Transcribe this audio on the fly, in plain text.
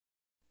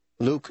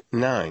Luke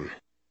 9.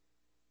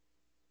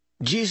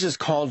 Jesus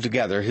called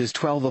together his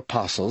 12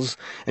 apostles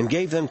and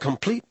gave them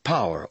complete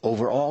power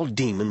over all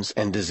demons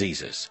and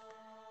diseases.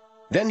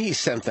 Then he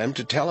sent them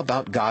to tell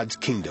about God's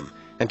kingdom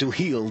and to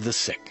heal the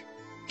sick.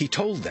 He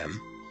told them,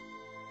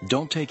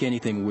 "Don't take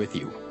anything with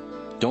you.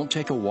 Don't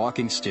take a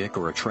walking stick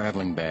or a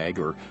traveling bag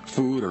or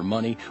food or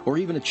money or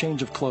even a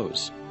change of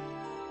clothes.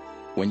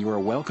 When you are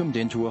welcomed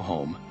into a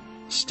home,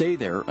 stay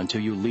there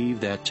until you leave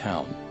that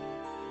town.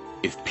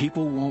 If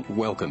people won't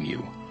welcome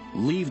you,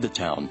 leave the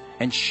town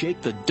and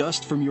shake the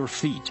dust from your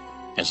feet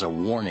as a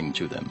warning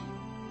to them."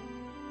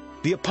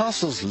 The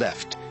apostles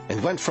left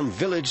and went from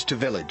village to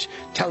village,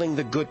 telling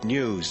the good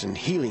news and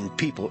healing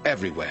people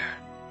everywhere.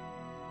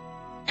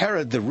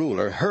 Herod the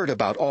ruler heard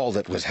about all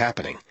that was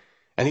happening,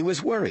 and he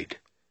was worried.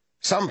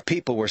 Some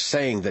people were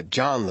saying that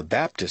John the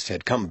Baptist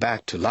had come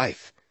back to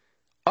life.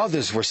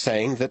 Others were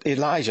saying that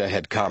Elijah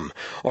had come,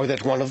 or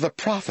that one of the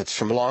prophets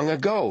from long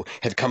ago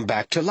had come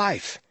back to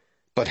life.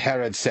 But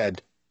Herod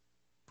said,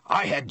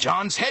 "I had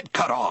John's head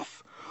cut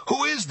off.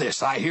 Who is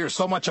this I hear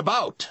so much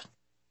about?"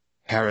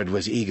 Herod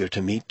was eager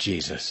to meet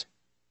Jesus.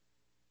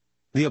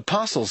 The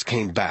apostles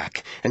came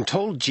back and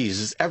told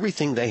Jesus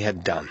everything they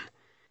had done.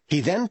 He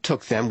then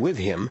took them with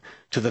him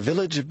to the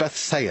village of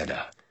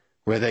Bethsaida,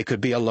 where they could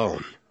be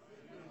alone.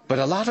 But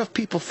a lot of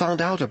people found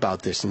out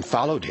about this and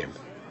followed him.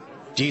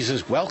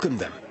 Jesus welcomed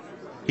them.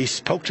 He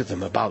spoke to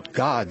them about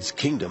God's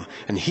kingdom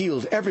and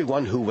healed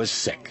everyone who was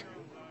sick.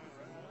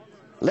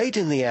 Late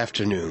in the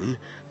afternoon,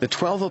 the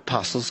 12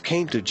 apostles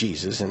came to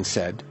Jesus and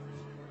said,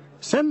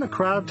 "Send the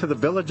crowd to the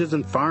villages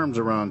and farms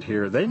around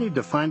here. They need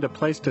to find a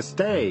place to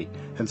stay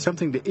and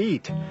something to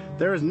eat.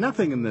 There is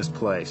nothing in this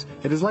place.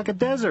 It is like a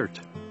desert."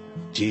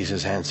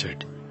 Jesus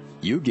answered,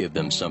 "You give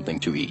them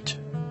something to eat."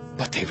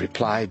 But they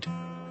replied,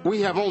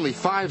 "We have only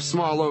 5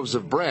 small loaves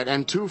of bread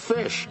and 2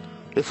 fish.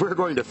 If we're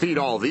going to feed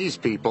all these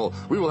people,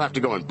 we will have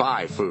to go and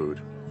buy food."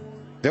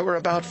 There were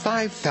about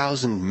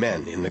 5,000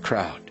 men in the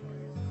crowd.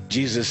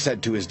 Jesus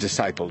said to his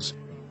disciples,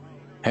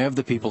 "Have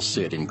the people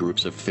sit in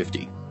groups of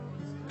 50.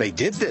 They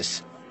did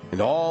this, and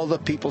all the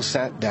people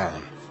sat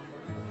down.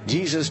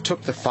 Jesus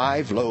took the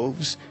 5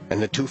 loaves and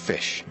the 2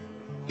 fish.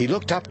 He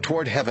looked up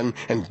toward heaven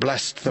and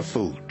blessed the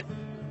food.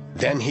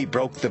 Then he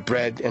broke the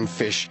bread and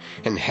fish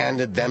and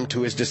handed them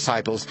to his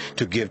disciples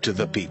to give to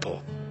the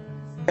people.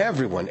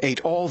 Everyone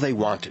ate all they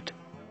wanted.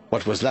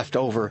 What was left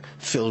over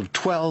filled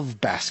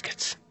 12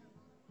 baskets.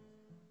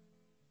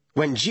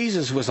 When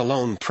Jesus was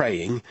alone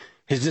praying,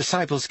 his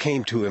disciples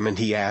came to him and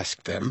he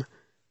asked them,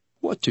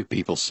 "What do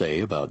people say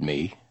about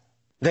me?"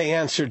 They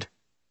answered,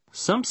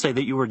 "Some say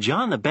that you were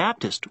John the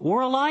Baptist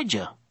or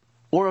Elijah,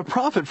 or a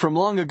prophet from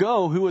long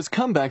ago who has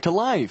come back to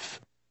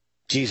life."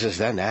 Jesus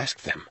then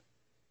asked them,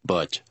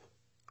 "But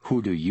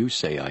who do you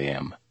say I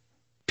am?"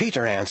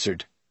 Peter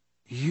answered,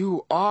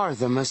 "You are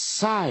the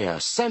Messiah,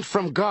 sent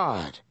from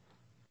God."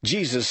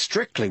 Jesus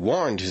strictly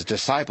warned his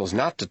disciples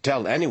not to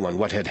tell anyone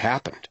what had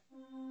happened.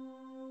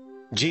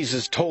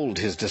 Jesus told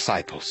his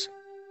disciples,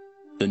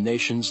 "The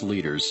nation's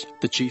leaders,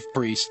 the chief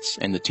priests,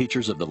 and the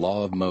teachers of the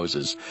law of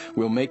Moses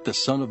will make the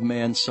Son of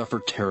Man suffer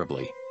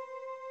terribly.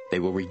 They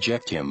will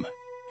reject him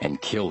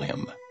and kill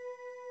him.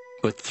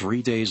 But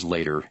 3 days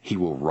later he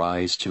will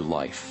rise to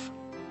life."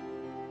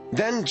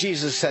 Then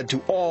Jesus said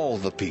to all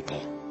the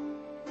people,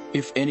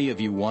 "If any of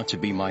you want to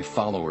be my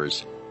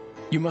followers,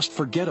 you must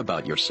forget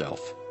about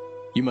yourself.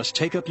 You must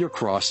take up your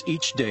cross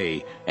each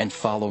day and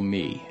follow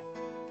me.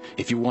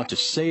 If you want to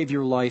save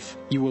your life,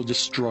 you will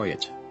destroy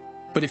it.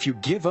 But if you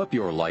give up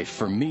your life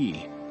for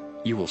me,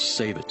 you will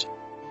save it.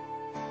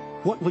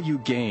 What will you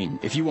gain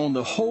if you own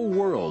the whole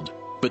world,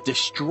 but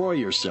destroy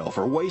yourself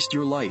or waste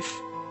your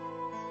life?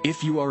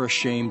 If you are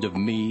ashamed of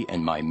me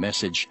and my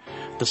message,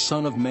 the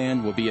Son of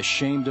Man will be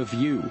ashamed of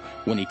you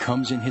when he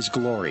comes in his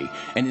glory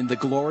and in the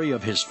glory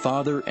of his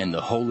Father and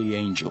the holy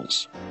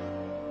angels.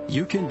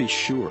 You can be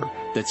sure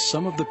that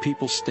some of the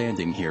people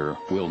standing here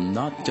will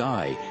not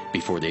die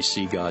before they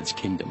see God's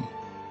kingdom."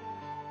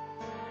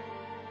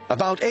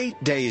 About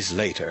 8 days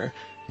later,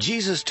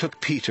 Jesus took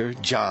Peter,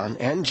 John,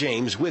 and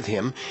James with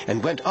him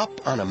and went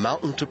up on a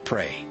mountain to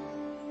pray.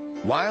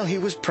 While he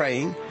was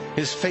praying,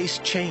 his face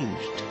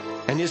changed,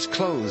 and his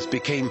clothes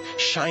became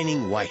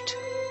shining white.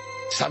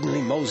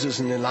 Suddenly Moses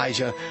and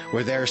Elijah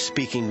were there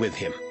speaking with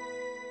him.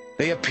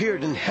 They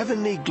appeared in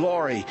heavenly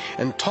glory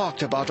and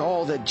talked about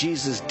all that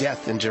Jesus'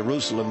 death in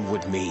Jerusalem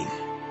would mean.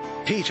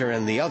 Peter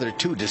and the other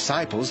 2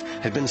 disciples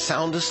had been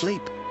sound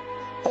asleep.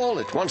 All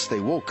at once they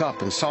woke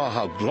up and saw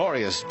how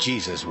glorious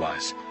Jesus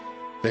was.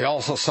 They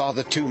also saw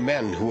the 2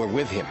 men who were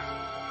with him.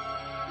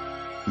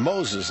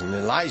 Moses and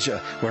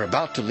Elijah were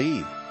about to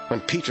leave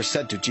when Peter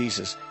said to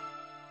Jesus,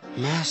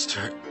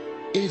 "Master,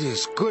 it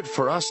is good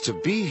for us to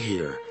be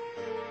here.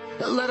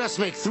 Let us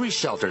make 3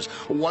 shelters,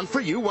 one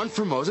for you, one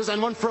for Moses, and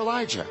one for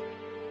Elijah."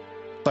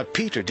 But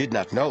Peter did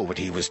not know what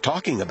he was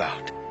talking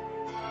about.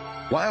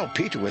 While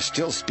Peter was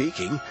still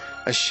speaking,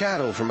 a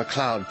shadow from a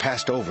cloud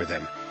passed over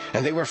them,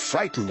 and they were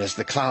frightened as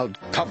the cloud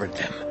covered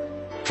them.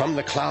 From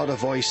the cloud a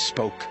voice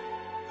spoke,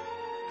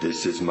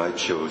 "This is my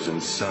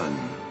chosen Son.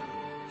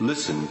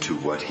 Listen to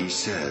what he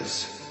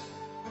says.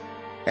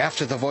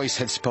 After the voice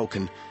had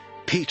spoken,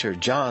 Peter,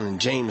 John, and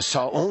James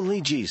saw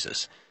only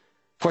Jesus.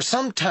 For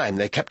some time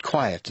they kept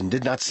quiet and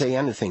did not say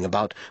anything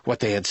about what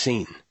they had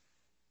seen.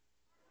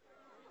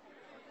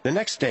 The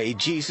next day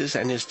Jesus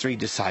and his 3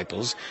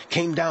 disciples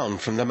came down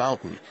from the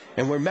mountain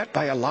and were met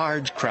by a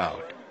large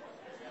crowd.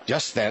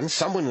 Just then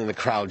someone in the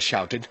crowd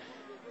shouted,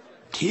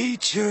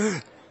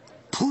 Teacher,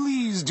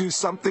 please do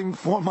something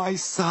for my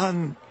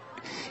son.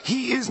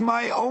 He is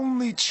my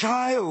only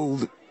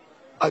child.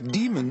 A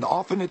demon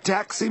often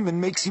attacks him and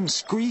makes him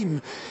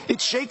scream. It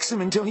shakes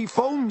him until he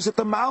foams at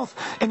the mouth,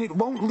 and it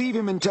won't leave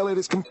him until it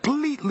has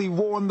completely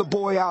worn the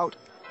boy out.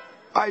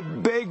 I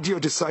begged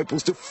your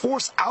disciples to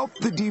force out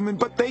the demon,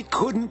 but they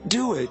couldn't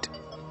do it.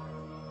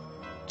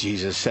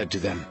 Jesus said to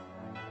them,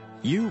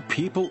 You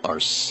people are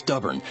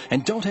stubborn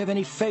and don't have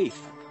any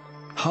faith.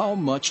 How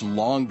much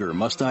longer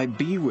must I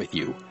be with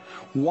you?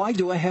 Why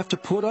do I have to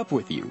put up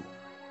with you?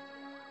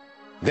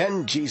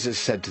 Then Jesus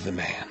said to the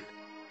man,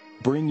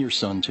 Bring your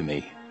son to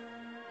me.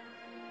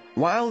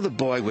 While the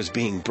boy was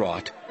being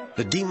brought,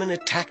 the demon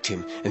attacked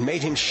him and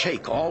made him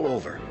shake all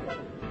over.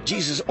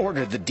 Jesus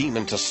ordered the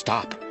demon to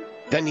stop.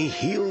 Then he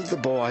healed the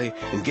boy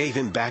and gave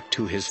him back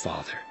to his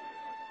father.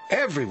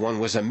 Everyone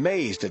was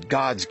amazed at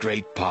God's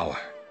great power.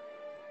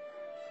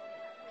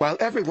 While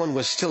everyone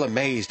was still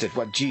amazed at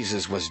what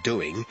Jesus was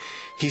doing,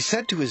 he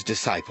said to his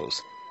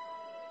disciples,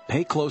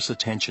 Pay close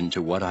attention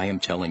to what I am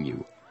telling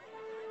you.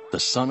 The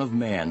Son of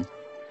Man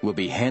will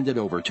be handed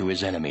over to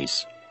his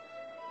enemies.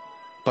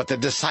 But the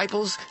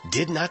disciples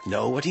did not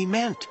know what he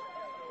meant.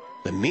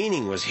 The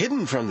meaning was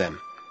hidden from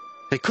them.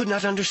 They could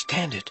not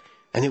understand it,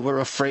 and they were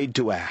afraid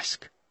to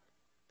ask.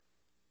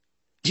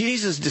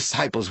 Jesus'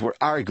 disciples were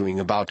arguing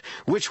about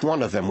which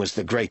one of them was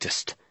the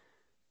greatest.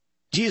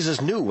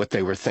 Jesus knew what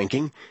they were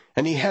thinking,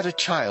 and he had a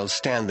child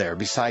stand there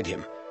beside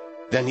him.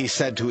 Then he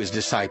said to his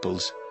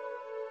disciples,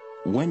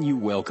 When you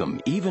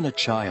welcome even a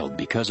child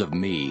because of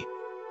me,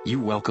 you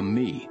welcome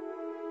me.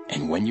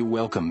 And when you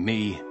welcome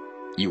me,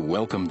 you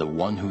welcome the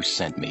one who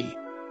sent me.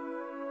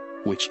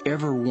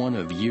 Whichever one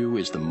of you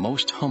is the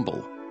most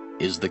humble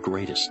is the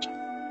greatest.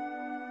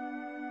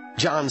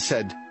 John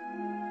said,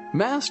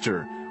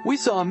 Master, we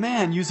saw a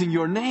man using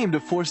your name to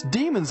force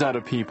demons out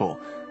of people,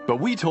 but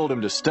we told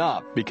him to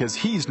stop because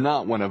he's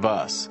not one of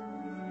us.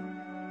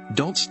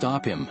 Don't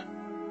stop him,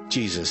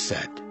 Jesus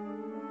said.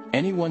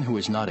 Anyone who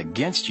is not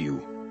against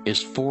you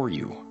is for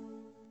you.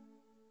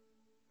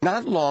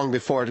 Not long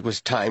before it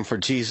was time for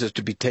Jesus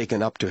to be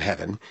taken up to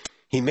heaven,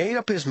 he made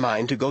up his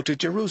mind to go to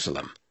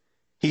Jerusalem.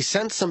 He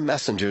sent some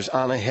messengers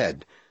on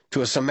ahead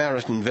to a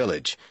Samaritan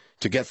village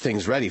to get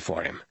things ready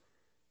for him.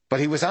 But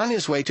he was on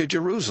his way to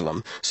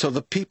Jerusalem, so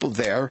the people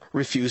there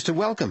refused to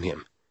welcome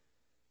him.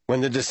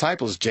 When the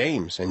disciples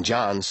James and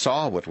John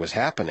saw what was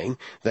happening,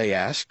 they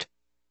asked,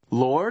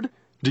 Lord,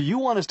 do you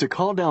want us to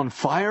call down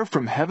fire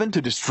from heaven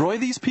to destroy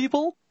these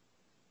people?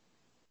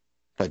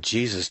 But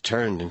Jesus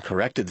turned and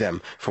corrected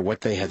them for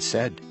what they had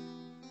said.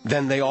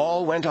 Then they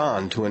all went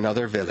on to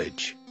another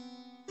village.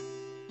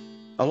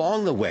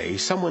 Along the way,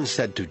 someone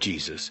said to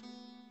Jesus,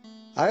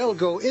 I'll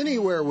go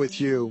anywhere with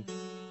you.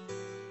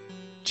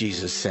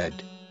 Jesus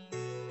said,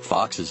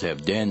 Foxes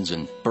have dens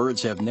and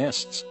birds have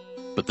nests,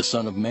 but the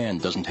Son of Man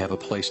doesn't have a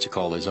place to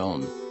call his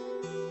own.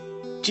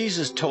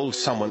 Jesus told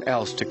someone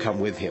else to come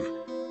with him,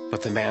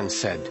 but the man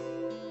said,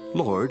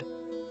 Lord,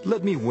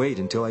 let me wait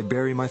until I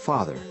bury my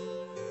father.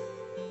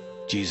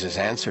 Jesus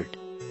answered,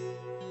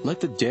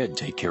 Let the dead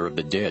take care of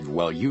the dead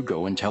while you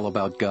go and tell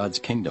about God's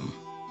kingdom.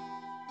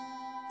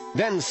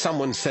 Then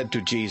someone said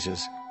to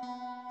Jesus,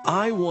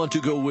 I want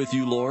to go with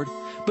you, Lord,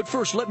 but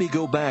first let me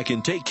go back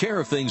and take care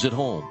of things at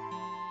home.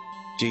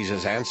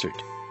 Jesus answered,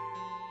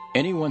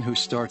 Anyone who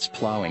starts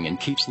plowing and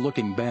keeps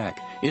looking back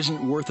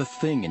isn't worth a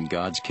thing in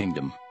God's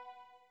kingdom.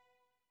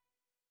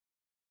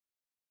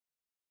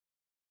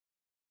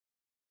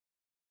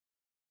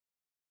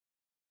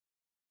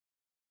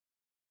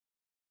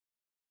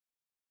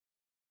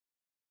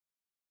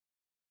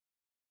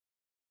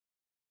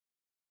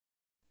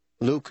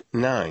 Luke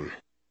 9.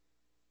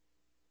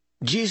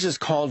 Jesus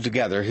called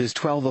together his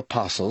 12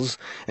 apostles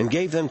and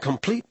gave them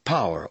complete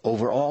power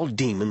over all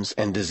demons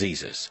and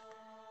diseases.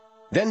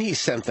 Then he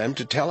sent them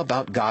to tell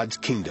about God's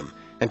kingdom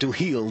and to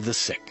heal the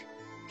sick.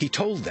 He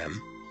told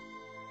them,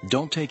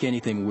 Don't take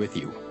anything with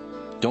you.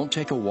 Don't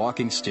take a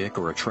walking stick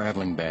or a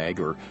traveling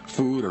bag or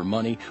food or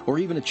money or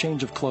even a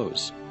change of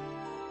clothes.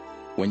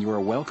 When you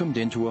are welcomed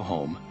into a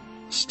home,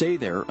 stay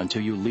there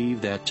until you leave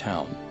that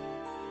town.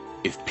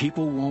 If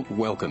people won't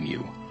welcome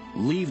you,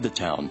 leave the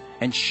town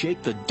and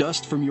shake the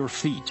dust from your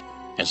feet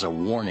as a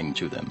warning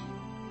to them.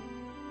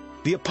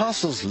 The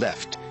apostles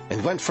left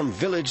and went from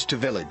village to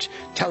village,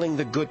 telling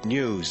the good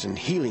news and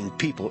healing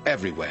people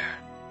everywhere.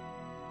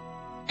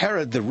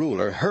 Herod the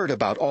ruler heard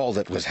about all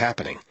that was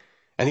happening,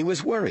 and he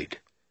was worried.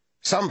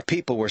 Some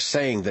people were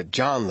saying that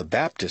John the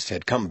Baptist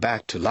had come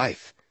back to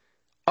life.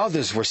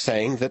 Others were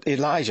saying that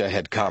Elijah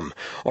had come,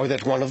 or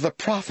that one of the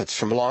prophets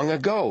from long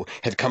ago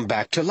had come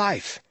back to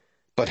life.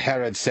 But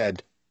Herod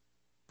said,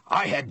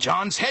 I had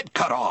John's head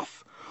cut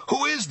off.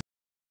 Who is